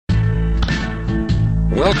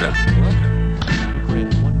Welcome.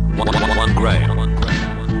 One Gram.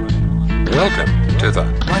 Welcome to the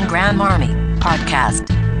One Gram Army Podcast.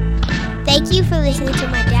 Thank you for listening to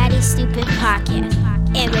my daddy's stupid podcast.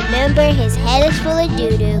 And remember, his head is full of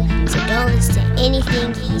doo-doo, so don't listen to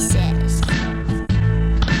anything he says.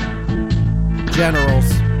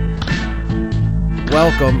 Generals,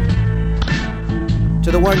 welcome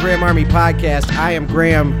to the One Gram Army Podcast. I am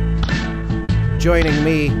Graham. Joining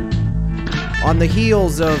me on the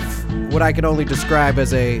heels of what I can only describe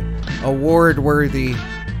as a award-worthy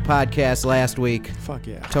podcast last week. Fuck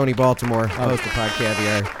yeah. Tony Baltimore, host of Pod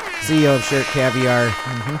Caviar, CEO of Shirt Caviar.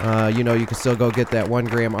 You can still go get that 1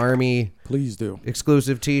 Gram Army Please do.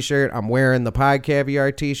 exclusive t-shirt. I'm wearing the Pod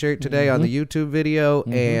Caviar t-shirt today on the YouTube video,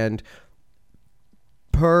 and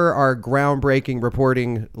per our groundbreaking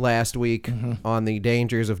reporting last week on the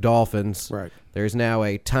dangers of dolphins, Right. there's now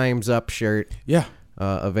a Time's Up shirt Yeah.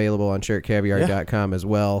 available on shirtcaviar.com as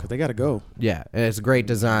well. They got to go. Yeah, and it's a great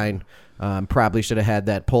design. Probably should have had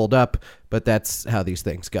that pulled up, but that's how these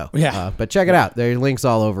things go. Yeah. But check it out. There are links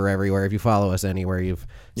all over everywhere. If you follow us anywhere, you've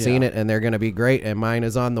seen it, and they're going to be great, and mine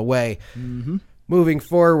is on the way. Moving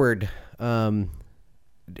forward,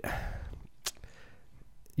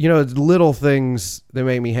 little things that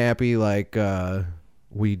make me happy, like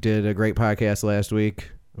we did a great podcast last week,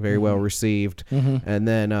 very well received. And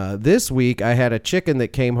then this week, I had a chicken that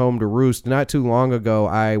came home to roost. Not too long ago,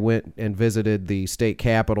 I went and visited the state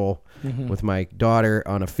capitol with my daughter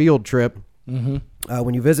on a field trip.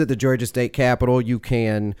 When you visit the Georgia State Capitol, you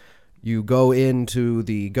go into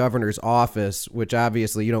the governor's office, which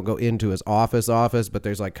obviously you don't go into his office, but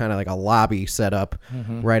there's kind of like a lobby set up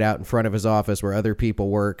right out in front of his office where other people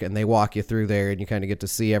work, and they walk you through there and you kind of get to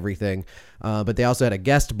see everything. But they also had a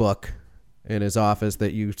guest book in his office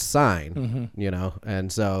that you sign,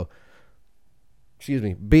 and so,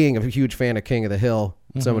 being a huge fan of King of the Hill,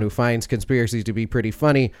 someone who finds conspiracies to be pretty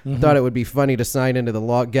funny, thought it would be funny to sign into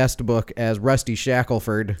the guest book as Rusty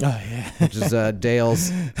Shackelford, which is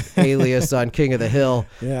Dale's alias on King of the Hill.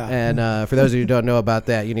 Yeah. And for those of you who don't know about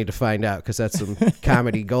that, you need to find out because that's some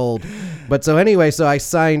comedy gold. But so anyway, so I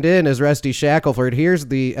signed in as Rusty Shackelford. Here's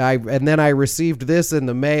and then I received this in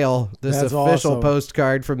the mail, this That's official awesome.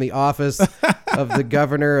 postcard from the office of the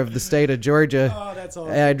governor of the state of Georgia. Oh, that's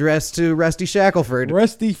awesome. Addressed to Rusty Shackelford.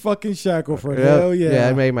 Rusty fucking Shackelford. Yep. Hell yeah. Yeah,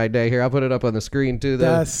 it made my day. Here, I'll put it up on the screen too.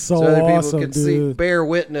 That's so other people awesome, can see, dude. bear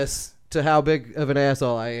witness to how big of an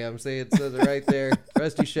asshole I am. See, it says it right there.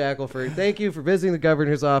 Rusty Shackelford. Thank you for visiting the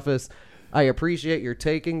governor's office. I appreciate your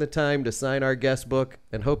taking the time to sign our guest book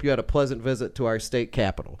and hope you had a pleasant visit to our state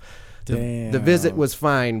capitol. The visit was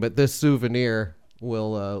fine, but this souvenir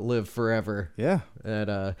will live forever. Yeah. And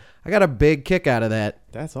I got a big kick out of that.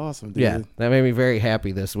 That's awesome, dude. Yeah, that made me very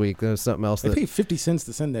happy this week. There was something else They that paid 50 cents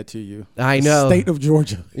to send that to you. I The know. State of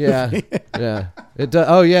Georgia. Yeah, yeah. It does.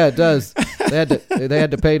 Oh yeah, it does. They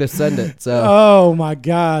had to pay to send it. So Oh, my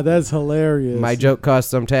God. That's hilarious. my joke cost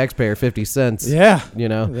some taxpayer 50 cents. Yeah.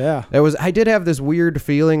 Yeah. Yeah. I did have this weird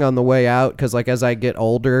feeling on the way out because as I get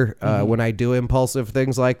older, when I do impulsive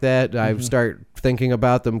things like that, I start thinking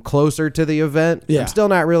about them closer to the event. Yeah. I'm still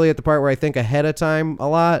not really at the part where I think ahead of time a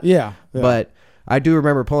lot. Yeah. But I do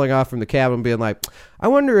remember pulling off from the cab and being like, I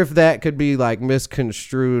wonder if that could be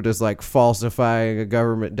misconstrued as falsifying a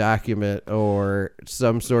government document or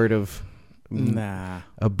some sort of Nah.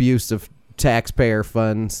 abuse of taxpayer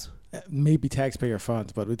funds. Maybe taxpayer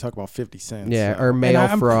funds, but we talk about 50 cents. Yeah, so. or mail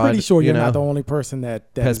And I'm fraud. pretty sure you're you know, not the only person that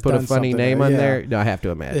has put a done funny something name on Yeah. there. No, I have to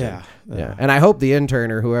imagine. Yeah. Yeah. And I hope the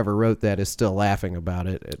intern or whoever wrote that is still laughing about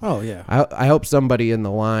it. Oh, yeah. I hope somebody in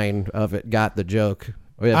the line of it got the joke.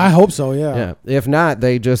 I hope so, yeah. Yeah. If not,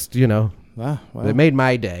 they just, Well, it made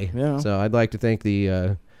my day. Yeah. So I'd like to thank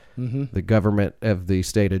the government of the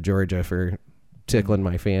state of Georgia for tickling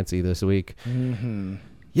my fancy this week.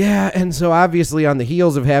 Yeah, and so obviously on the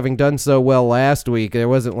heels of having done so well last week, there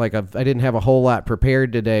wasn't I didn't have a whole lot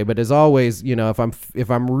prepared today. But as always,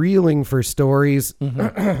 if I'm reeling for stories,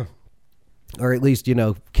 or at least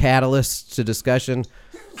catalysts to discussion.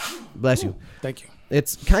 Bless you. Thank you.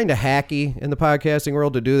 It's kind of hacky in the podcasting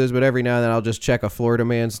world to do this, but every now and then I'll just check a Florida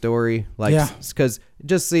man story, because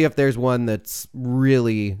just see if there's one that's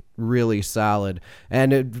really, really solid.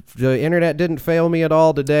 And the internet didn't fail me at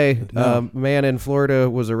all today. No. Man in Florida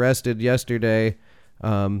was arrested yesterday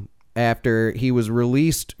after he was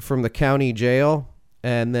released from the county jail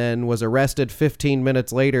and then was arrested 15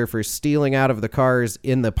 minutes later for stealing out of the cars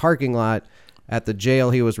in the parking lot at the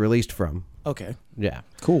jail he was released from. Okay. Yeah.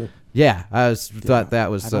 Cool. Yeah, thought that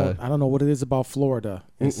was. I don't know what it is about Florida.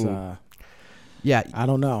 It's yeah, I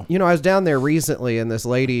don't know. I was down there recently, and this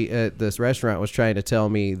lady at this restaurant was trying to tell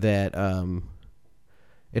me that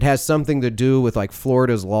it has something to do with like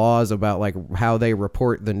Florida's laws about like how they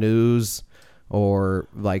report the news, or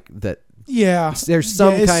like that. Yeah, There's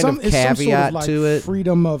some it's kind of it's some sort caveat like to it.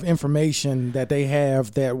 freedom of information that they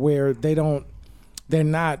have, that where they're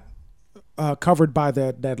not covered by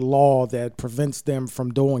that law that prevents them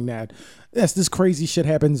from doing that. Yes, this crazy shit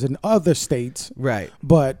happens in other states, Right.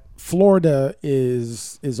 but Florida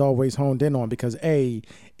is always honed in on, because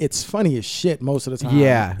it's funny as shit most of the time.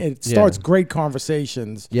 Yeah, It starts yeah. great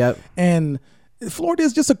conversations. Yep. And Florida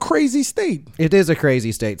is just a crazy state. It is a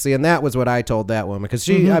crazy state. See, and that was what I told that woman, because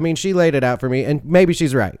she, I mean, she laid it out for me, and maybe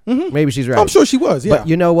she's right. Maybe she's right. I'm sure she was, yeah. But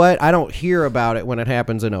you know what? I don't hear about it when it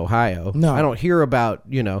happens in Ohio. No. I don't hear about,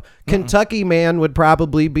 Kentucky Man would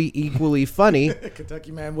probably be equally funny. Kentucky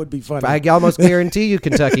Man would be funny. I almost guarantee you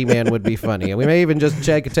Kentucky Man would be funny. And we may even just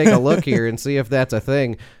take a look here and see if that's a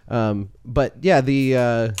thing. But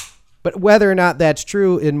yeah, but whether or not that's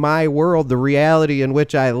true, in my world, the reality in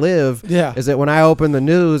which I live is that when I open the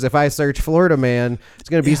news, if I search Florida Man, it's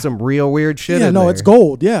going to be some real weird shit in there. it's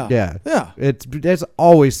gold. Yeah. Yeah. Yeah. There's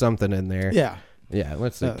always something in there. Yeah. Yeah,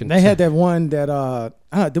 let's see. They had that one that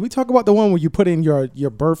did we talk about the one where you put in your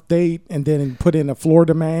birth date and then put in a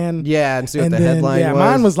Florida Man? Yeah, and see what And the then, headline was.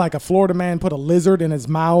 mine was like a Florida man put a lizard in his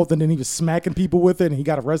mouth and then he was smacking people with it and he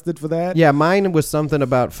got arrested for that. Yeah, mine was something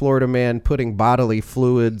about Florida Man putting bodily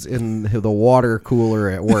fluids in the water cooler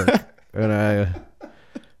at work.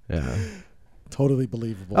 Totally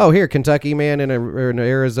believable. Oh, here, Kentucky Man in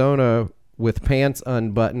Arizona with pants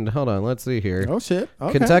unbuttoned. Hold on, let's see here. Oh shit.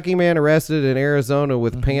 Okay. Kentucky Man arrested in Arizona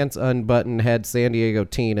with pants unbuttoned, had San Diego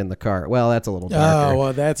teen in the car. Well, that's a little darker. Oh,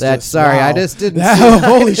 well, that's sorry, wow. I just didn't see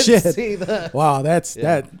Holy I shit. didn't see the- Wow,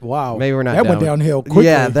 wow. Maybe we're not That went down. downhill quickly.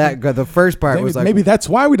 Yeah, the first part was like maybe that's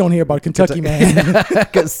why we don't hear about Kentucky Man.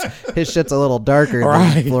 because his shit's a little darker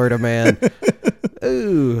Right. than Florida Man.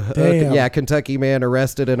 Ooh. Okay, Damn. yeah, Kentucky Man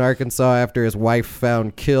arrested in Arkansas after his wife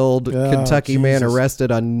found killed. Oh, Kentucky Man Jesus.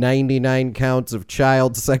 arrested on 99 counts of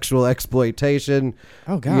child sexual exploitation.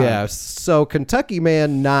 Oh, God. Yeah, so Kentucky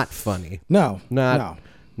Man, not funny. No.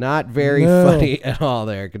 Not very No. funny at all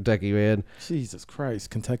there, Kentucky Man. Jesus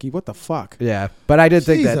Christ, Kentucky, what the fuck? Yeah, but I did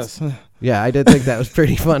think Jesus. I did think that was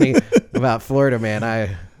pretty funny about Florida Man.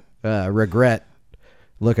 I regret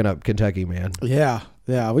looking up Kentucky Man. Yeah.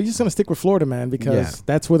 Yeah, we're just going to stick with Florida Man because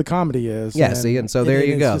that's where the comedy is. Yeah, see, and so there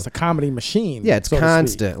you go. It's just a comedy machine. Yeah, it's so to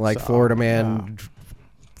constant. speak. Like So, Florida Man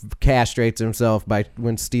castrates himself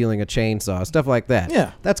when stealing a chainsaw, stuff like that.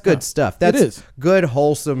 Yeah. That's good Yeah. stuff. That's is. good,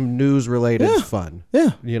 wholesome, news-related Yeah. fun. Yeah.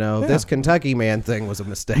 This Kentucky Man thing was a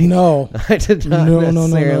mistake. No. I did not No.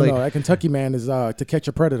 necessarily. That Kentucky Man is To Catch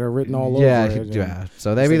a Predator written all Yeah, over it. yeah. and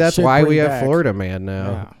So maybe like, that's shit, why we bring have back. Florida Man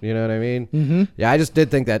now. You know what I mean? Mm-hmm. Yeah, I just did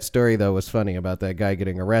think that story though was funny about that guy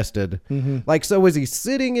getting arrested. Mm-hmm. Like, so was he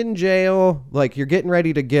sitting in jail? Like, you're getting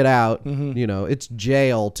ready to get out. Mm-hmm. It's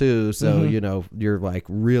jail too, so you're like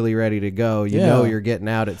really ready to go. You Yeah. know you're getting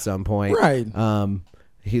out at some point, Right.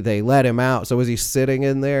 They let him out. So was he sitting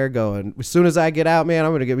in there going, as soon as I get out, man,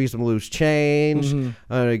 I'm going to get me some loose change. Mm-hmm.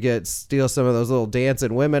 I'm going to steal some of those little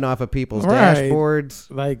dancing women off of people's Right. dashboards.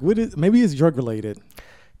 Like, maybe it's drug related.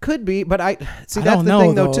 Could be, but that's I the don't know,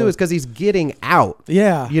 thing though though. too, is because he's getting out.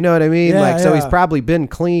 Yeah. You know what I mean? Yeah, So he's yeah. probably been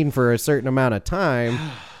clean for a certain amount of time.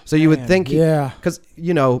 So you would Man, think, yeah. because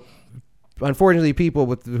unfortunately, people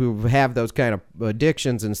who have those kind of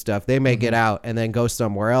addictions and stuff, they may get out and then go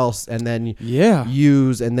somewhere else and then Yeah.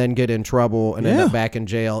 use and then get in trouble and end Yeah. up back in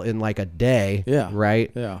jail in like a day. Yeah.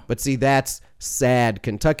 Right. Yeah. But see, that's sad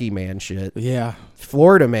Kentucky Man shit. Yeah.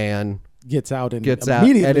 Florida Man Gets out and gets out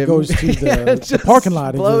immediately and goes to the just parking lot.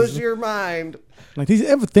 And blows just- your mind. Like, did you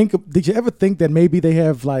ever think that maybe they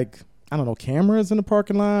have, like, I don't know, cameras in the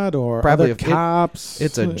parking lot or Probably other if cops?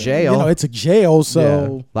 it's a jail. It's a jail, Yeah.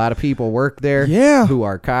 so A lot of people work there. Yeah. Who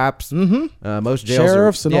are cops. Mm-hmm. Most jails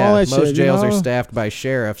Sheriffs are, and all that most shit, jails are know? staffed by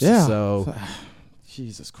sheriffs. Yeah. So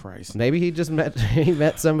Jesus Christ. maybe he just met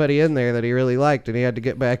somebody in there that he really liked, and he had to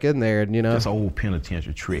get back in there. And That's an old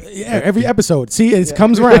penitentiary trick. Yeah, every episode. See, it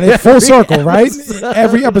comes around. It's full circle, right?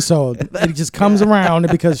 Every episode. It just comes around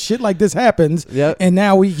because shit like this happens. Yep. And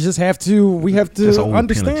now we just have to That's an old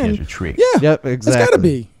understand. penitentiary trick. Yeah. Yep, exactly. It's gotta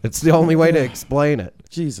be. It's the only way to explain it.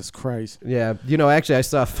 Jesus Christ. Yeah, actually, I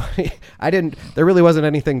saw funny. There really wasn't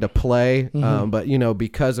anything to play, Mm-hmm. but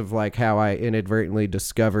because of like how I inadvertently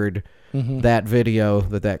discovered that video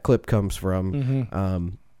that clip comes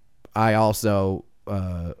from, I also,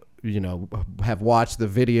 have watched the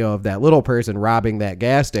video of that little person robbing that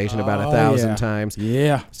gas station about 1,000 yeah. times.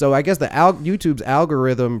 Yeah. So I guess YouTube's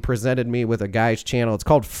algorithm presented me with a guy's channel. It's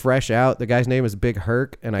called Fresh Out. The guy's name is Big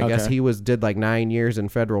Herc, and I guess Okay. he did like 9 years in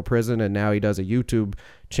federal prison, and now he does a YouTube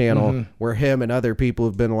channel where him and other people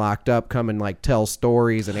who've been locked up come and like tell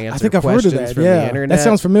stories and answer I think I've heard questions of that. from Yeah, the internet. that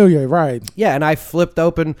sounds familiar. Right. Yeah, and I flipped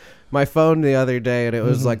open my phone the other day, and it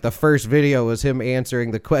was like the first video was him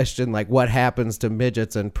answering the question, like, what happens to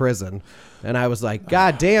midgets in prison? And I was like,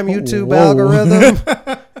 God damn, YouTube Whoa.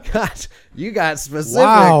 algorithm. God, you got specific.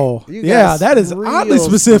 Wow. You Yeah, got that is real oddly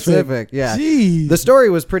specific. Yeah. Jeez. The story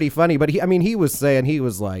was pretty funny, but he was saying, he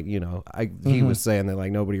was like, he was saying that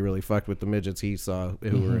like nobody really fucked with the midgets he saw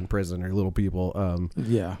who were in prison or little people.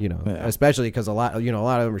 Yeah. Especially because a lot of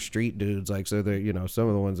them are street dudes. Like, so they're, some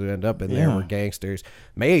of the ones who end up in there were gangsters.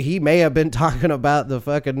 He may have been talking about the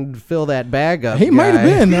fucking fill that bag up. He might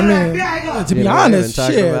have been. I mean, to be honest,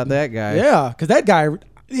 talking shit. about that guy. Yeah, because that guy,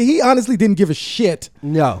 he honestly didn't give a shit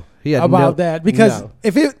No, he had about that. Because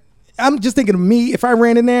I'm just thinking of me, if I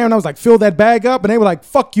ran in there and I was like, fill that bag up, and they were like,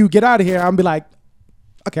 fuck you, get out of here, I'd be like,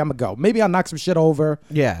 okay, I'm gonna go. Maybe I'll knock some shit over.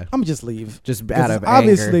 Yeah. I'm gonna just leave. Just 'Cause out of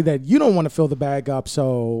obviously anger. that you don't want to fill the bag up,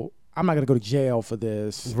 so I'm not gonna go to jail for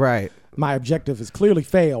this. Right. My objective has clearly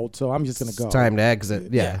failed, so I'm just gonna go. It's time to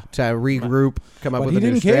exit. Yeah. Time to regroup, come up But with he a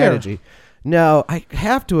new didn't care. strategy. No, I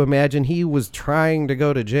have to imagine he was trying to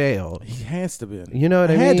go to jail. He has to be. You know what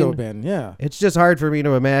I Had to mean? have been. Yeah. It's just hard for me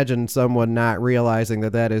to imagine someone not realizing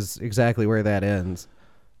that is exactly where that ends.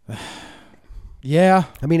 Yeah.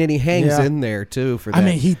 I mean, and he hangs Yeah. in there too for that. I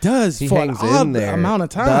mean, he does He for hangs an in odd there. amount of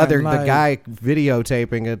time. The like- guy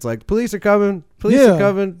videotaping, it's like, police are coming. Police Yeah, are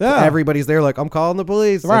coming. yeah. Everybody's there like, I'm calling the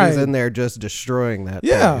police. And he's Right. in there just destroying that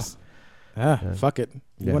Yeah. place. Fuck it.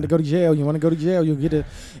 You Yeah. want to go to jail? You want to go to jail? You'll get it.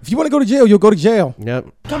 If you want to go to jail, you'll go to jail. Yep.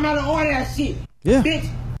 Come out and order that shit. Yeah. Bitch.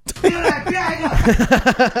 Fill that bag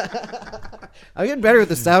up. I'm getting better with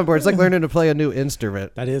the soundboard. It's like learning to play a new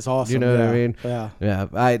instrument. That is awesome. You know what I Yeah. mean? Yeah.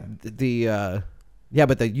 Yeah.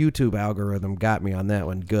 But the YouTube algorithm got me on that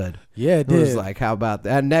one good. Yeah, it It was did. like, how about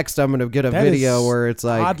that? And next, I'm gonna get a That video is where it's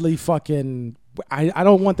like oddly fucking. I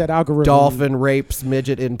don't want that algorithm. dolphin rapes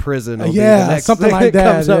midget in prison. Will Yeah, be the next something thing like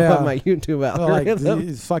that comes that, up yeah. on my YouTube Like algorithm.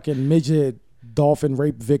 this fucking midget dolphin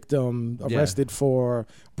rape victim Yeah. arrested for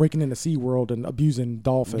breaking into SeaWorld and abusing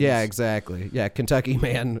dolphins. Yeah, exactly. Yeah, Kentucky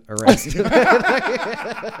man arrested.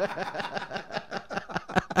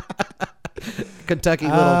 Kentucky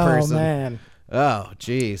little person. Oh man. Oh,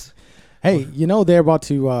 jeez. Hey, they're about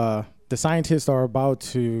to. The scientists are about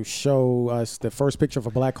to show us the first picture of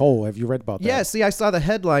a black hole. Have you read about that? Yeah, see, I saw the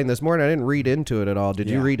headline this morning. I didn't read into it at all. Did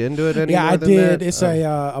you Yeah. read into it any Yeah, more I than did. that? It's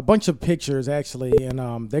a bunch of pictures actually,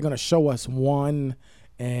 and they're gonna show us one.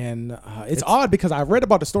 And it's odd because I read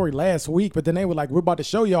about the story last week, but then they were like, "We're about to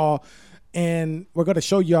show y'all, and we're gonna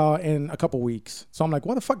show y'all in a couple weeks." So I'm like,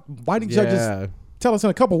 "What the fuck? Why didn't y'all Yeah. just tell us in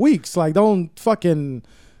a couple weeks? Like, don't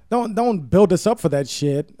build us up for that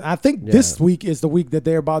shit." I think this week is the week that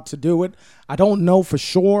they're about to do it. I don't know for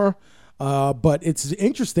sure, but it's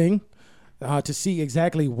interesting to see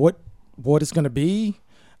exactly what it's going to be.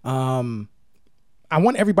 I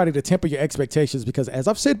want everybody to temper your expectations because, as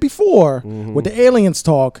I've said before, with the aliens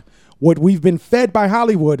talk, what we've been fed by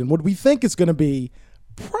Hollywood and what we think it's going to be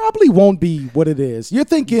probably won't be what it is. You're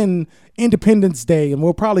thinking Independence Day, and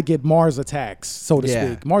we'll probably get Mars Attacks, so to Yeah,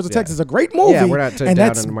 speak. Mars Attacks yeah. is a great movie. Yeah, we're not and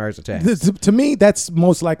down on Mars Attacks. To me, that's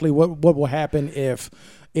most likely what will happen if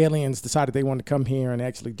aliens decided they want to come here and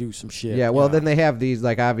actually do some shit. Yeah, well, then they have these,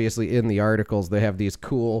 like, obviously in the articles, they have these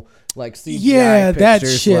cool, like, CGI Yeah, that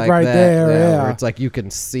pictures shit like right that, there, yeah. where it's like you can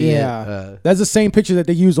see Yeah, it. that's the same picture that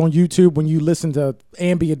they use on YouTube when you listen to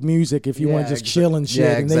ambient music if you want Yeah, to just chill and shit,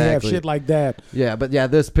 yeah, and they have exactly. shit like that. Yeah, but yeah,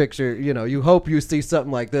 this picture, you hope you see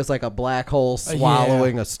something like this, like a black hole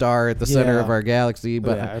swallowing a star at the center Yeah. of our galaxy.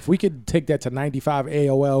 But Yeah, if we could take that to 95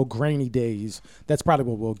 AOL grainy days, that's probably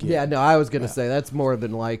what we'll get. yeah, no, I was gonna say that's more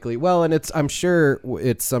than likely. Well, and I'm sure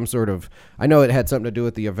it's some sort of. I know it had something to do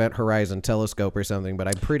with the Event Horizon Telescope or something, but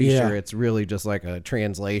I'm pretty Yeah. sure it's really just like a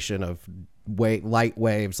translation of light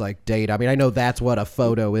waves, like data. I mean, I know that's what a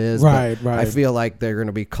photo is, Right, but I right. feel like they're going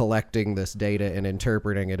to be collecting this data and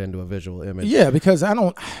interpreting it into a visual image. Yeah, because I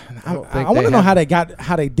don't think want they to know have-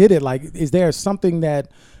 how they did it. Like, is there something that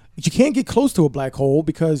you can't get close to a black hole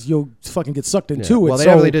because you'll fucking get sucked into it? Well, they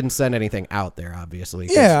so, really didn't send anything out there, obviously.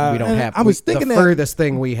 'cause Yeah, we don't and have. I was thinking the that- furthest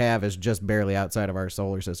thing we have is just barely outside of our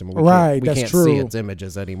solar system. We Right, can't, we that's can't true. see its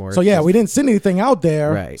images anymore. So It's yeah, just- we didn't send anything out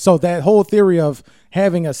there. Right. So that whole theory of,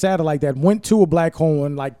 having a satellite that went to a black hole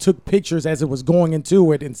and like took pictures as it was going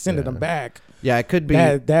into it and sending them back. Yeah, it could be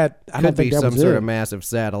that I don't think that some was sort it. of massive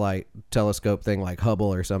satellite telescope thing like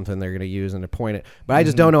Hubble or something they're going to use and to point it. But I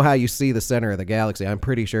just don't know how you see the center of the galaxy. I'm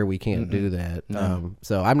pretty sure we can't do that.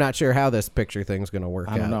 So I'm not sure how this picture thing's going to work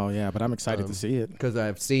out. I don't know, yeah, but I'm excited to see it. Because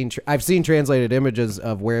I've seen translated images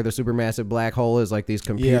of where the supermassive black hole is, like these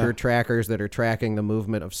computer trackers that are tracking the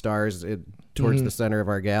movement of stars towards the center of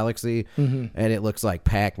our galaxy, and it looks like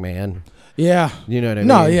Pac-Man. Yeah. You know what I mean?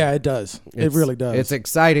 No, yeah, it does. It really does. It's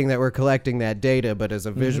exciting that we're collecting that data, but as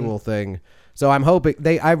a visual thing. So I'm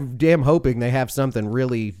damn hoping they have something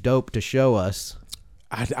really dope to show us.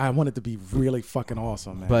 I want it to be really fucking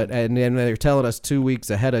awesome, man. But and they're telling us 2 weeks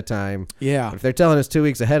ahead of time. Yeah. If they're telling us 2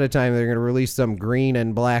 weeks ahead of time, they're going to release some green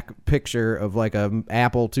and black picture of like a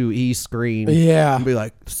Apple IIe screen. Yeah. And be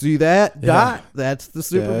like, see that dot? That's the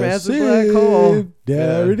supermassive That's black it. hole.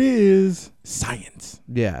 There it is. Science.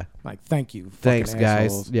 Yeah. Like, thank you. Thanks, fucking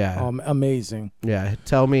guys. assholes. Yeah. Amazing. Yeah.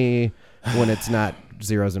 Tell me when it's not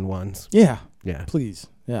zeros and ones. Yeah. Yeah. Please.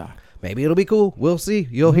 Yeah. Maybe it'll be cool. We'll see.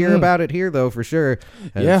 You'll hear about it here, though, for sure.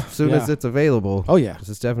 As soon as it's available. Oh, yeah. This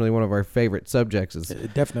is definitely one of our favorite subjects is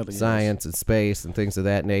It definitely science and space and things of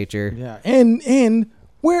that nature. is. Yeah. And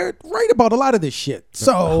we're right about a lot of this shit.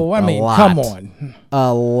 So, I mean, lot. come on.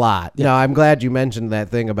 A lot. No, I'm glad you mentioned that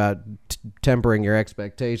thing about tempering your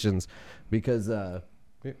expectations because I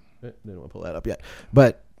didn't want to pull that up yet.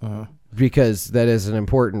 But because that is an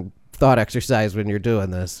important thought exercise when you're doing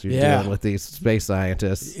this. You're dealing with these space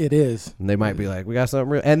scientists. It is. And they might be like, we got something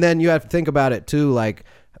real. And then you have to think about it too, like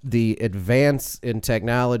the advance in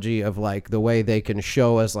technology of like the way they can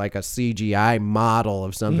show us like a CGI model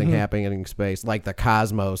of something happening in space, like the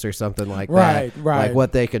cosmos or something like that. Right. Like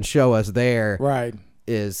what they can show us there Right.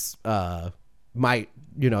 is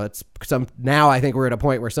it's some now I think we're at a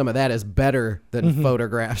point where some of that is better than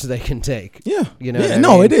photographs they can take. Yeah. You know Yeah, what I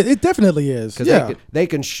no, mean? it definitely is. Because Yeah. they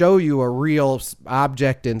can show you a real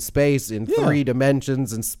object in space in 3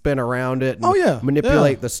 dimensions and spin around it and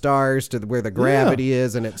manipulate the stars to where the gravity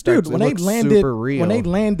is, and it starts to look super real. When they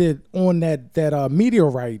landed on that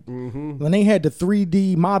meteorite, when they had the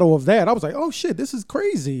 3D model of that, I was like, oh shit, this is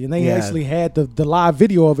crazy. And they actually had the live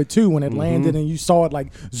video of it too when it landed and you saw it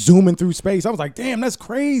like zooming through space. I was like, damn, that's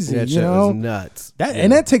crazy. That you shit know? was nuts.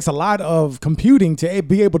 And that takes a lot of computing to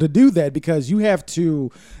be able to do that, because you have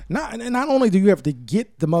to not only do you have to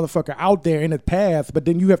get the motherfucker out there in a path, but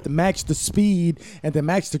then you have to match the speed and then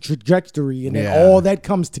match the trajectory, and then all that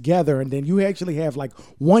comes together, and then you actually have like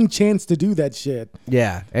one chance to do that shit.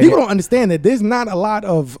 Yeah. People don't understand that there's not a lot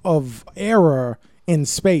of error in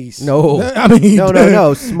space. No, I mean,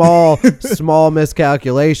 no. Small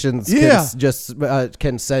miscalculations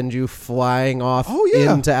can send you flying off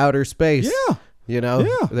into outer space. Yeah. You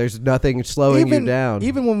know, there's nothing slowing you down.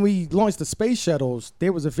 Even when we launched the space shuttles,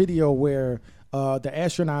 there was a video where the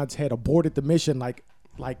astronauts had aborted the mission like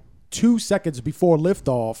 2 seconds before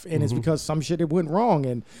liftoff, and it's because some shit went wrong.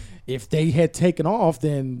 And if they had taken off,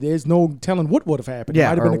 then there's no telling what would have happened. It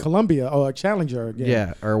might have been a Columbia or a Challenger again.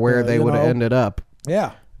 Yeah, or where they would have ended up.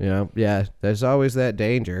 Yeah. You know, yeah, there's always that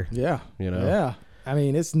danger. Yeah. You know? Yeah. I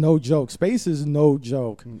mean, it's no joke. Space is no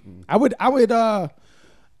joke. I would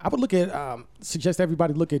look at suggest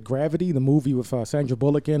everybody look at Gravity, the movie with Sandra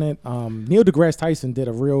Bullock in it. Neil deGrasse Tyson did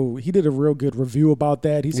a real good review about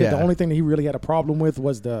that. He said the only thing that he really had a problem with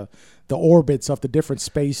was the orbits of the different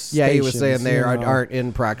space stations. He was saying they aren't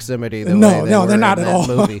in proximity. They're not at all.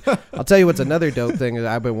 Movie. I'll tell you what's another dope thing that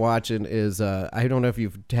I've been watching is I don't know if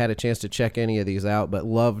you've had a chance to check any of these out, but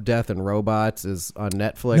Love, Death, and Robots is on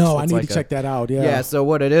Netflix. No, I need to check that out. Yeah. Yeah. So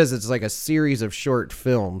what it is, it's like a series of short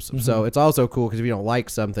films. So it's also cool because if you don't like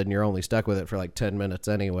something, you're only stuck with it for like 10 minutes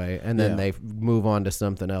anyway, and then they move on to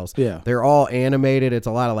something else. Yeah. They're all animated. It's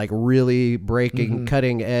a lot of like really breaking,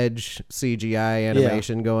 cutting edge CGI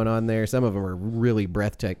animation going on there. Some of them are really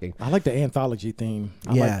breathtaking. I like the anthology theme.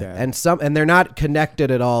 I like that. And they're not connected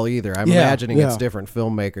at all either. I'm imagining it's different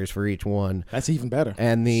filmmakers for each one. That's even better.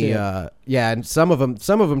 And and some of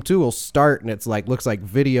them too will start and it's like looks like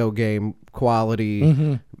video game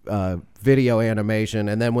quality video animation,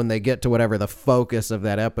 and then when they get to whatever the focus of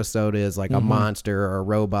that episode is, like a monster or a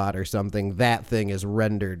robot or something, that thing is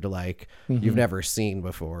rendered like you've never seen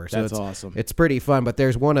before. So that's awesome. It's pretty fun. But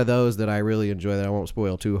there's one of those that I really enjoy that I won't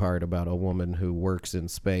spoil too hard about a woman who works in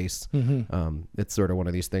space. It's sort of one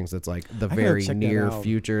of these things that's like the very near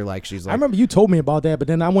future. Like she's like, I remember you told me about that, but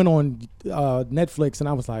then I went on Netflix and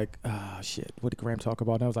I was like, shit, what did Graham talk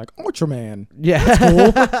about? And I was like, Ultraman. Yeah, That's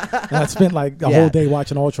cool. And I spent like a whole day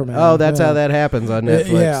watching Ultraman. Oh, that's how that happens on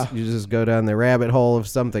Netflix. Yeah. You just go down the rabbit hole of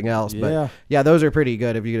something else. But yeah, those are pretty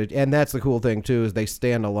good. And that's the cool thing too, is they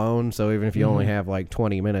stand alone. So even if you only have like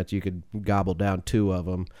 20 minutes, you could gobble down 2 of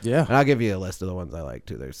them. Yeah. And I'll give you a list of the ones I like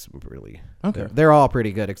too. There's some really, Okay. they're all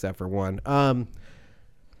pretty good except for one.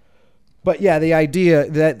 But yeah, the idea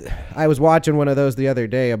that I was watching one of those the other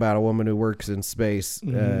day about a woman who works in space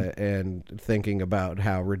and thinking about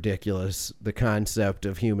how ridiculous the concept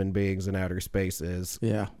of human beings in outer space is.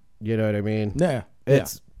 Yeah. You know what I mean? Yeah.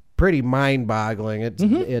 It's pretty mind-boggling.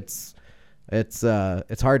 It's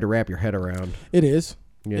hard to wrap your head around. It is.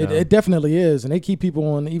 You know? It definitely is. And they keep people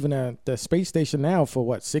on even at the space station now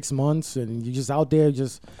for 6 months, and you're just out there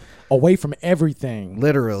just away from everything.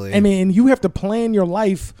 Literally. I mean, you have to plan your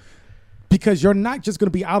life because you're not just going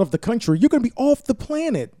to be out of the country. You're going to be off the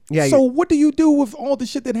planet. Yeah. So what do you do with all the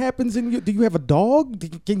shit that happens in you? Do you have a dog?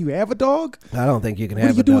 Can you have a dog? I don't think you can What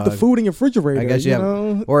have do you a do dog. with the food in your refrigerator? I guess you have,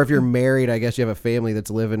 know? or if you're married, I guess you have a family that's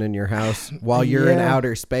living in your house while you're in Yeah.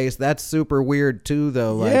 outer space. That's super weird too,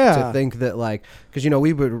 though. Like Yeah. to think that, like, because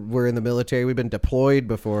we're in the military, we've been deployed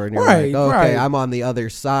before, and you're Right, like, okay, right. I'm on the other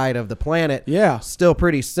side of the planet. Yeah. Still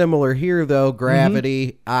pretty similar here, though.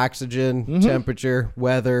 Gravity, oxygen, temperature,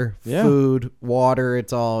 weather, Yeah. food, water.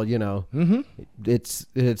 It's all It's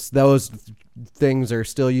those things are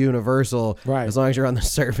still universal, Right. as long as you're on the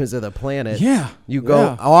surface of the planet. Yeah. You go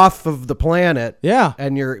Yeah. off of the planet, Yeah.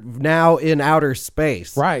 and you're now in outer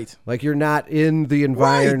space. Right. Like you're not in the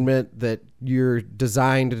environment that you're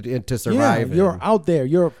designed to survive in. You're out there.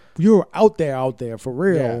 You're out there for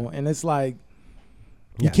real. Yeah. And it's like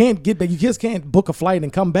you can't get back. You just can't book a flight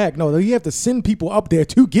and come back. No, you have to send people up there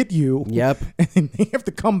to get you. Yep. And they have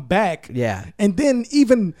to come back. Yeah. And then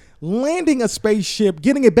even landing a spaceship,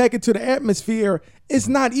 getting it back into the atmosphere is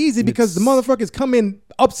not easy because the motherfuckers come in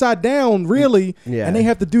upside down, really. Yeah. And they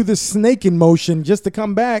have to do this snaking motion just to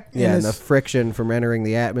come back. Yeah, and the it's- friction from entering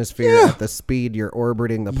the atmosphere Yeah. at the speed you're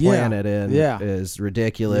orbiting the Yeah. planet in Yeah. is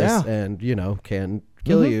ridiculous Yeah. and, can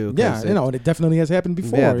kill you. yeah, 'cause and it definitely has happened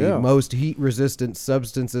before. Yeah, Yeah, the most heat-resistant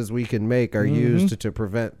substances we can make are used to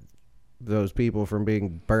prevent those people from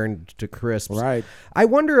being burned to crisps. Right. I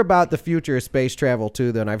wonder about the future of space travel,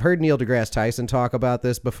 too, though. And I've heard Neil deGrasse Tyson talk about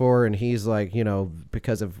this before, and he's like,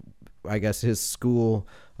 because of, I guess, his school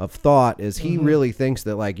of thought is he really thinks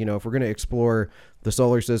that, like, if we're going to explore the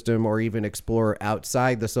solar system or even explore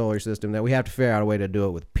outside the solar system, that we have to figure out a way to do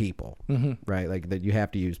it with people, right? Like that you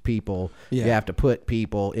have to use people. Yeah. You have to put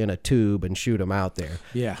people in a tube and shoot them out there.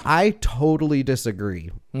 Yeah. I totally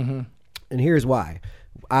disagree. And here's why.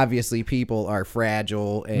 Obviously, people are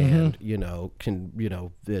fragile and,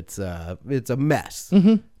 it's a mess.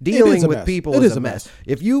 Dealing a with mess. people It is is a a mess. mess.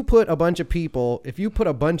 If you put a bunch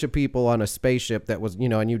of people on a spaceship that was,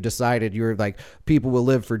 and you decided you're like, people will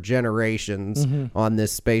live for generations on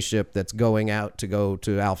this spaceship that's going out to go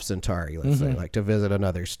to Alpha Centauri, let's say, like to visit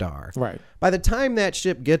another star. Right. By the time that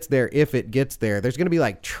ship gets there, if it gets there, there's going to be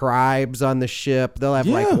like tribes on the ship. They'll have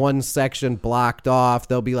like Yeah. one section blocked off.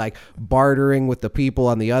 They'll be like bartering with the people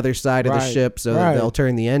on the other side of the Right. ship so that Right. they'll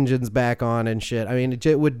turn the engines back on and shit. I mean,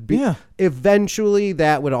 it would be, Yeah. eventually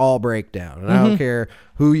that would all break down. And I don't care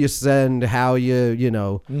who you send, how you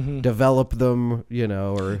develop them,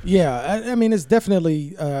 or Yeah, I mean, it's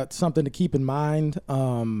definitely something to keep in mind.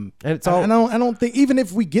 And it's all- I don't think even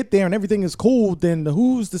if we get there and everything is cool, then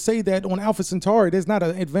who's to say that on Alpha Centauri there's not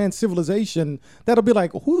an advanced civilization that'll be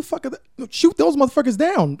like, who the fuck are they? Shoot those motherfuckers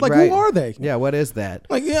down? Like, Right. who are they? Yeah, what is that?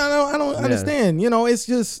 Like, I don't understand. It's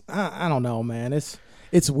just I don't know, man.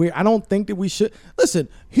 It's weird. I don't think that we should listen.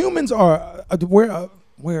 Humans are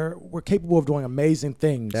we're capable of doing amazing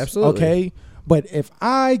things. Absolutely. Okay, but if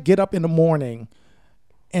I get up in the morning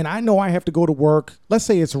and I know I have to go to work, let's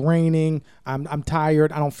say it's raining, I'm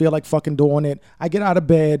tired, I don't feel like fucking doing it. I get out of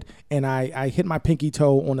bed and I hit my pinky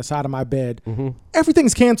toe on the side of my bed.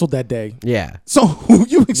 Everything's canceled that day. Yeah. So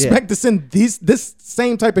you expect to send this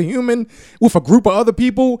same type of human with a group of other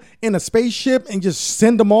people in a spaceship and just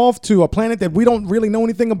send them off to a planet that we don't really know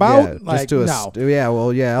anything about? Yeah, Like, just to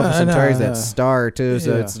Alpha Centauri's that star too,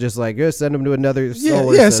 so Yeah. it's just like send them to another Yeah,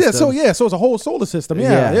 solar yeah, system. so it's a whole solar system.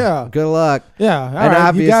 Yeah. Good luck. Yeah, all and right,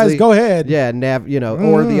 obviously, you guys go ahead. Yeah,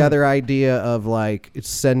 or the other idea of like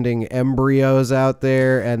sending embryos out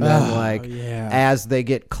there, and then yeah. as they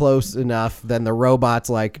get close enough, then the robots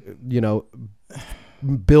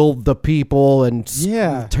build the people and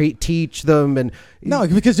Yeah. teach them and. No,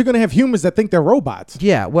 because you're going to have humans that think they're robots.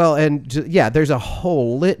 Yeah, well, and there's a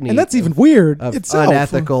whole litany. And that's even weird of itself.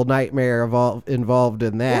 unethical nightmare involved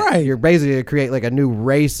in that. Right. You're basically going to create like a new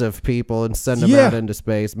race of people and send them Yeah. out into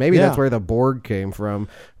space. Maybe Yeah. that's where the Borg came from.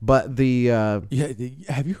 But the Yeah,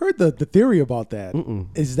 have you heard the theory about that?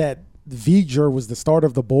 Is that V'ger was the start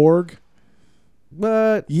of the Borg.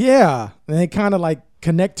 But Yeah, and they kind of like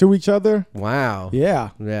connect to each other. wow. Yeah.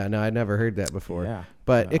 Yeah, no, I'd never heard that before. Yeah.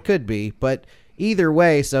 But it could be. But either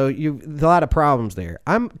way, so there's a lot of problems there.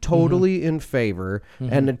 I'm totally in favor,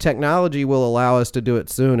 and the technology will allow us to do it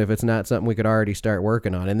soon if it's not something we could already start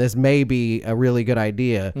working on. And this may be a really good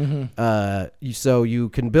idea. So you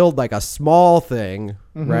can build like a small thing,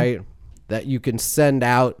 right, that you can send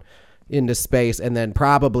out into space, and then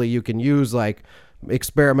probably you can use like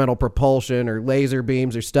experimental propulsion or laser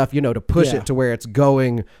beams or stuff, to push it to where it's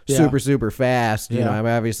going super fast. You know, I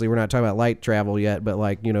mean, obviously we're not talking about light travel yet, but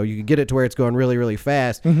like, you can get it to where it's going really, really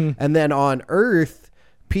fast. And then on Earth,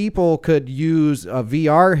 people could use a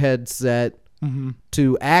VR headset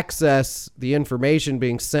to access the information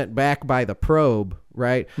being sent back by the probe,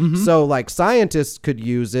 right? So like scientists could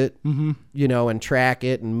use it, and track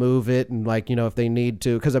it and move it, and like, if they need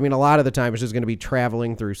to, because I mean, a lot of the time it's just going to be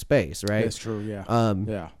traveling through space, right? That's true.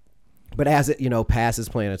 Yeah. But as it, passes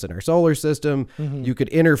planets in our solar system, you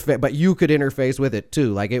could interface with it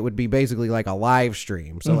too. Like it would be basically like a live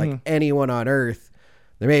stream. So like anyone on Earth,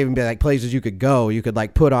 there may even be like places you could go. You could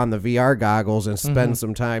like put on the VR goggles and spend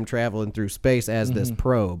some time traveling through space as this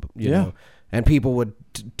probe, you know, and people would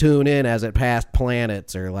tune in as it passed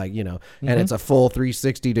planets or like, and it's a full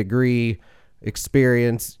 360 degree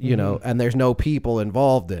experience, and there's no people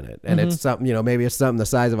involved in it. And it's something, maybe it's something the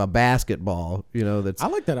size of a basketball, that's I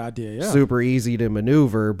like that idea. Yeah. super easy to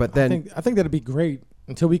maneuver. But then I think that'd be great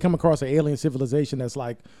until we come across an alien civilization that's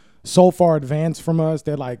like so far advanced from us.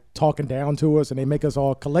 They're like talking down to us, and they make us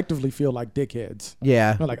all collectively feel like dickheads.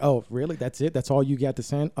 yeah, We're like, oh, really? That's it? That's all you got to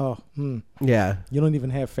send? Oh, yeah. you don't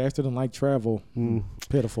even have faster than light travel.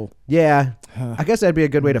 Pitiful. Yeah, I guess that'd be a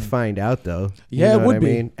good way to find out, though. You Yeah, know it what would I be.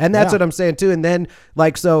 mean? And that's Yeah. what I'm saying too. And then,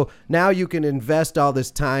 like, so now you can invest all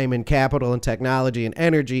this time and capital and technology and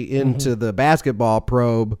energy into the basketball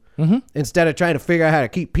probe instead of trying to figure out how to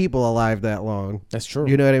keep people alive that long. That's true.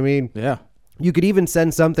 You know what I mean? Yeah. You could even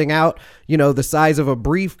send something out, the size of a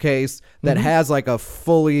briefcase that has like a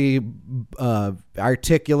fully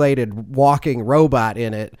articulated walking robot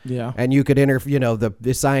in it. Yeah. And you could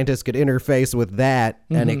the scientists could interface with that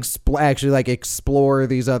and actually like explore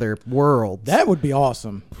these other worlds. That would be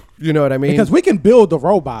awesome. You know what I mean? Because we can build a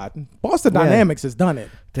robot. Boston Dynamics has done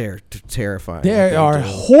it. They're terrifying. They what are do.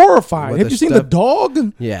 horrifying. With Have the you seen the stuff-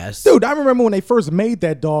 dog? Yes. Dude, I remember when they first made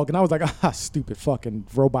that dog, and I was like, stupid fucking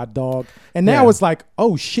robot dog. And now Yeah. it's like,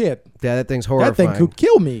 oh, shit. Yeah, that thing's horrifying. That thing could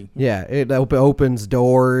kill me. Yeah, it opens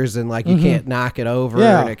doors and like you can't knock it over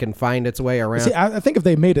Yeah. and it can find its way around. See, I think if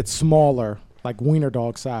they made it smaller, like wiener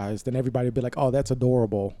dog size, then everybody would be like, oh, that's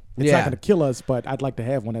adorable. It's Yeah. not going to kill us, but I'd like to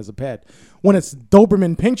have one as a pet. When it's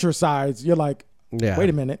Doberman Pinscher size, you're like, Yeah. wait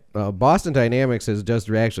a minute. Boston Dynamics has just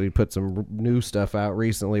actually put some new stuff out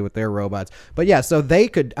recently with their robots. But yeah, so they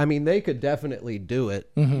could definitely do it.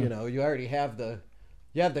 You already have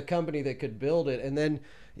the company that could build it, and then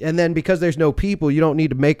because there's no people, you don't need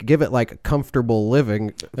to give it like a comfortable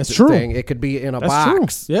living. That's true. Thing. It could be in a That's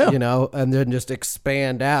box, true. Yeah. and then just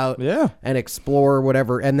expand out, Yeah. and explore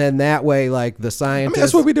whatever, and then that way, like the I scientists. mean,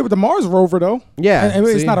 that's what we did with the Mars rover, though. Yeah, I mean,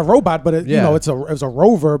 it's see? not a robot, but it Yeah. was a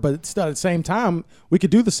rover. But it's still at the same time, we could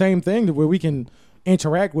do the same thing where we can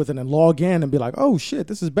interact with it and log in and be like, oh shit,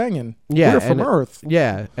 this is banging. Yeah, We're from and Earth.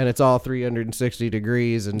 Yeah, and it's all 360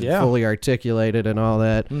 degrees and Yeah. fully articulated and all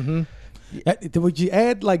that. Would you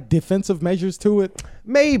add like defensive measures to it?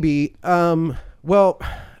 Maybe. Well,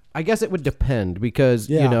 I guess it would depend because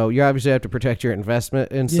Yeah. you obviously have to protect your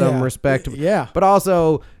investment in some Yeah. respect. Yeah. But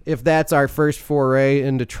also, if that's our first foray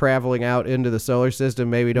into traveling out into the solar system,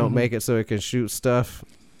 maybe don't make it so it can shoot stuff.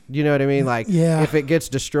 You know what I mean? Like, Yeah. if it gets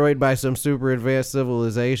destroyed by some super advanced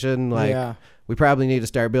civilization, like, Yeah. we probably need to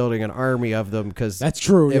start building an army of them because That's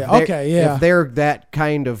true. if Yeah. they're- Okay. Yeah. If they're that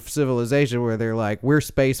kind of civilization where they're like, we're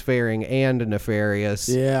spacefaring and nefarious,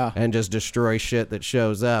 Yeah. and just destroy shit that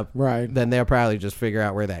shows up, Right. then they'll probably just figure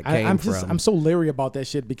out where that came from. I'm so leery about that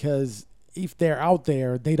shit because if they're out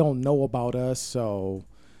there, they don't know about us. So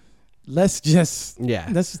let's just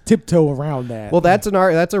tiptoe around that. Well, that's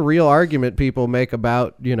a real argument people make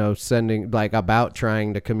about about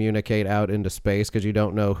trying to communicate out into space because you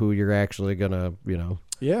don't know who you're actually gonna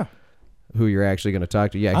yeah. who you're actually gonna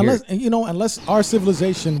talk to. Yeah, Unless our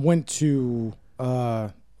civilization went to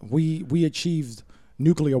we achieved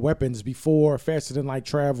nuclear weapons before faster than light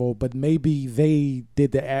travel, but maybe they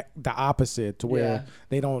did the opposite to where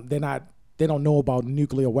they don't know about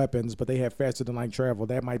nuclear weapons, but they have faster than light travel.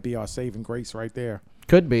 That might be our saving grace right there.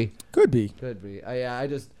 could be. Could be. Could be.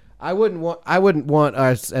 I wouldn't want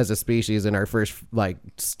us as a species in our first like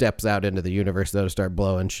steps out into the universe though to start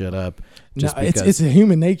blowing shit up. Just No, because, it's a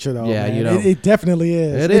human nature though. Yeah, man. you know. It definitely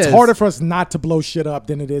is. It It's is. harder for us not to blow shit up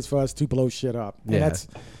than it is for us to blow shit up. And Yeah.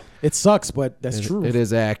 it sucks, but that's true. It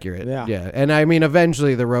is accurate. Yeah. And I mean,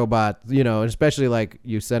 eventually the robot, you know, especially like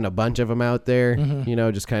you send a bunch of them out there, Mm-hmm. you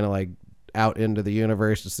know, just kind of like out into the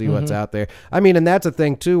universe to see what's out there. I mean, and that's a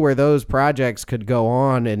thing too, where those projects could go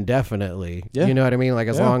on indefinitely. Yeah. You know what I mean? Like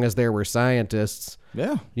as Yeah. long as there were scientists,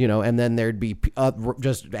 Yeah. you know, and then there'd be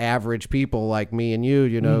just average people like me and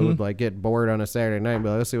you know, who'd like get bored on a Saturday night and be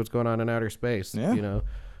like, let's see what's going on in outer space, Yeah. you know?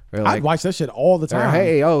 Or I'd watch that shit all the or, time.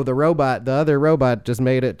 hey, the other robot just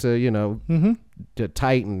made it to, you know, to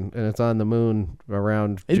Titan, and it's on the moon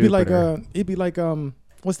around It'd Jupiter. be like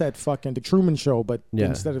what's that fucking the Truman Show? But Yeah.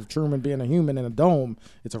 instead of Truman being a human in a dome,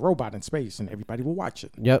 it's a robot in space, and everybody will watch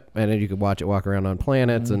it. Yep, and then you could watch it walk around on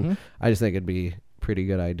planets, and I just think it'd be a pretty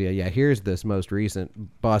good idea. Yeah, here's this most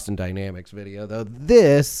recent Boston Dynamics video, though.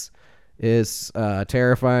 This is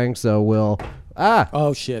terrifying, so we'll...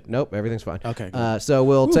 Oh shit! Nope, everything's fine. Okay, good. So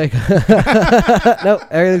we'll take... Nope,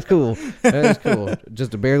 everything's cool. Everything's cool.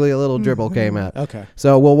 Just barely a little dribble came out. Okay.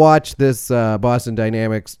 So we'll watch this Boston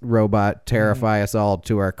Dynamics robot terrify us all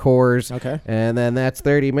to our cores. Okay. And then that's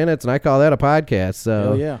 30 minutes, and I call that a podcast. So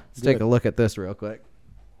Hell yeah. let's take Good. a look at this real quick.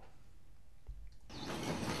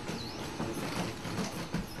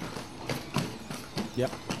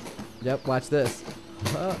 Yep, watch this.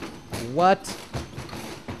 What?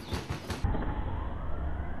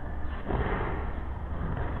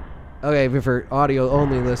 Okay, for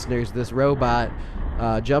audio-only listeners, this robot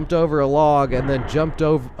jumped over a log and then jumped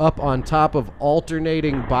up on top of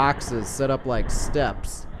alternating boxes set up like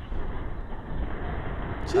steps.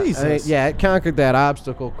 Jesus. I mean, yeah, it conquered that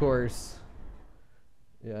obstacle course.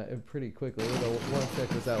 Yeah, pretty quickly. We'll check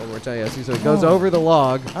this out one more time. Yeah, see, so it goes over the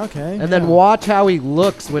log. Okay. And then watch how he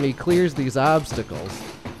looks when he clears these obstacles.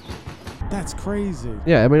 That's crazy.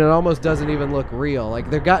 Yeah, I mean, it almost doesn't even look real.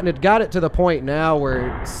 Like it got it to the point now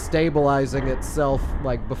where it's stabilizing itself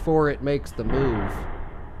like before it makes the move.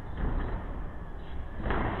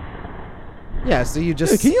 Yeah, so you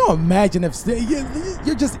just Dude, can you imagine if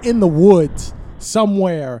you're just in the woods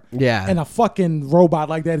somewhere, Yeah. and a fucking robot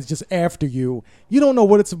like that is just after you? You don't know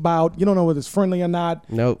what it's about. You don't know whether it's friendly or not.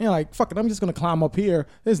 Nope. You're like, fuck it, I'm just gonna climb up here.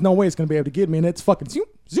 There's no way it's gonna be able to get me, and it's fucking zoom,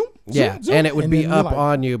 zoom, yeah, zoom, zoom. and it would be then you're up like,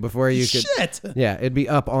 on you before you could. Shit. Yeah, it'd be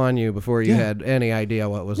up on you before you Yeah. had any idea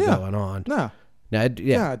what was Yeah. going on. Nah. Now,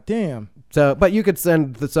 yeah. God damn. So, but you could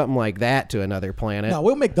send something like that to another planet. No,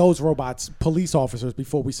 we'll make those robots police officers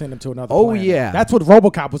before we send them to another Oh, planet. yeah. That's what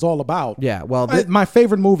RoboCop was all about. Yeah, well, My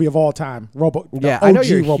favorite movie of all time, the yeah, OG I know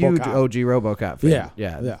you're a RoboCop. huge OG RoboCop fan. Yeah,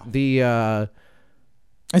 yeah. yeah. The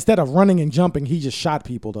Instead of running and jumping, he just shot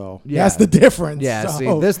people though. Yeah. That's the difference. yeah,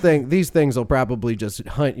 So- see, these things will probably just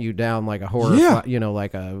hunt you down like a horror, Yeah.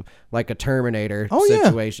 like a Terminator Oh, yeah.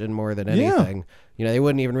 situation more than Yeah. anything. You know, they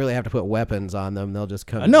wouldn't even really have to put weapons on them; they'll just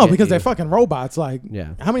come. No, get because you. they're fucking robots. Like, Yeah.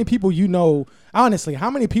 how many people you know? Honestly,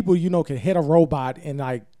 how many people you know can hit a robot and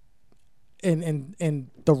like, and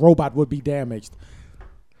the robot would be damaged?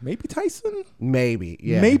 Maybe Tyson. Maybe,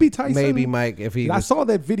 yeah, Maybe Tyson. maybe Mike if he I was. saw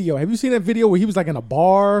that video. Have you seen that video where he was like in a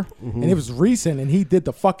bar and it was recent and he did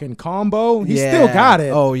the fucking combo? He still got it.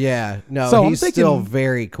 Oh yeah, no, So I'm he's thinking- still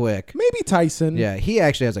very quick. Maybe Tyson. Yeah, he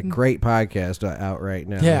actually has a great podcast out right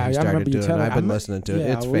now. Yeah, he I started remember you doing. telling I've been me. listening to it.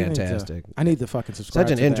 Yeah, It's we need to- fantastic. I need to fucking subscribe.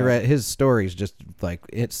 Such an to that. interest. His story's just like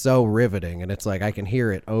it's so riveting, and it's like I can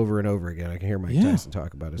hear it over and over again. I can hear Mike Yeah. Tyson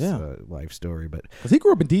talk about his Yeah. life story, but 'Cause he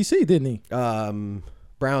grew up in D.C., didn't he?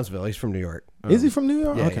 Brownsville. He's from New York. Is he from New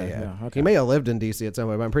York? Yeah, okay, yeah. Okay. He may have lived in D.C. at some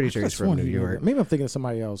point, but I'm pretty sure he's That's from one New he knew. York. Maybe I'm thinking of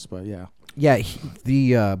somebody else, but yeah.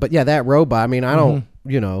 Yeah, but yeah, that robot. I mean, I don't, Mm-hmm.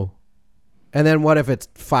 you know. And then what if it's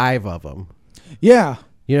 5 of them? Yeah.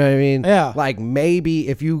 You know what I mean? Yeah. Like maybe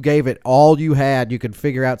if you gave it all you had, you could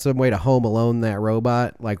figure out some way to Home Alone that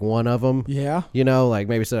robot, like one of them. Yeah. You know, like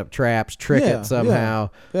maybe set up traps, trick Yeah, it somehow.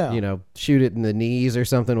 yeah. You know, shoot it in the knees or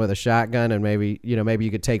something with a shotgun, and maybe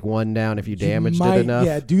you could take one down if you damaged Might- it enough.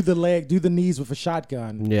 Yeah, do the knees with a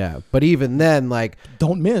shotgun. Yeah. But even then, like,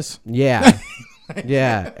 Don't miss. yeah.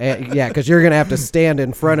 Yeah, yeah, because you're gonna have to stand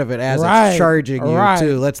in front of it as Right, it's charging you right.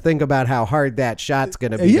 too. Let's think about how hard that shot's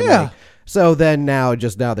gonna be. to Yeah. make. So then now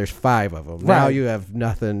there's 5 of them. Now Right. you have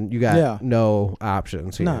nothing. You got Yeah. no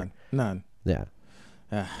options here. None. Yeah.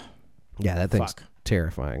 Ah. Yeah, that thing's Fuck.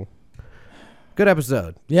 terrifying. Good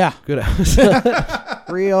episode. Yeah. Good episode.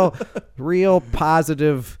 real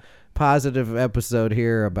positive positive episode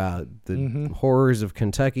here about the horrors of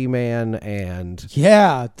Kentucky Man, and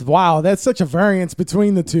Yeah. Wow. That's such a variance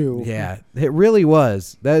between the two. yeah, it really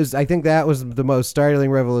was. I think that was the most startling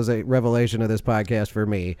revelation of this podcast for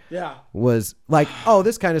me. Yeah. Was like, oh,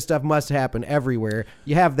 this kind of stuff must happen everywhere.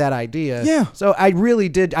 You have that idea. Yeah. So I really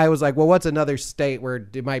did. I was like, well, what's another state where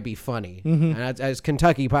it might be funny? And as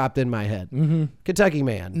Kentucky popped in my head. Kentucky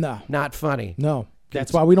Man. No. Not funny. No.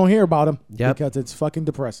 That's why we don't hear about him. Yep. Because it's fucking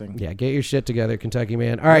depressing. Yeah, get your shit together, Kentucky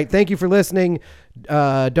Man. All right, thank you for listening.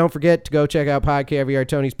 Don't forget to go check out Podcaviar,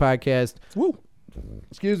 Tony's podcast. Woo.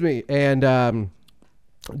 Excuse me. And dial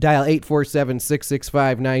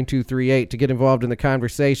 847-665-9238 to get involved in the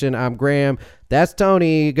conversation. I'm Graham. That's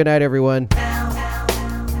Tony. Good night, everyone.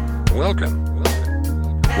 Welcome.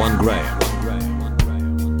 1 Graham.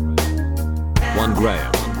 1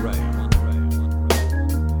 Graham.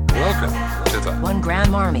 Welcome to the One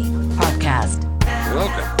Gram Army Podcast.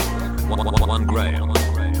 Welcome. 1 Graham.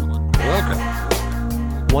 Welcome.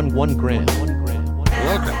 1 gram. Welcome.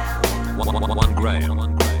 1 Graham.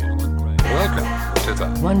 Welcome to the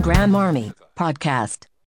One Gram Army Podcast.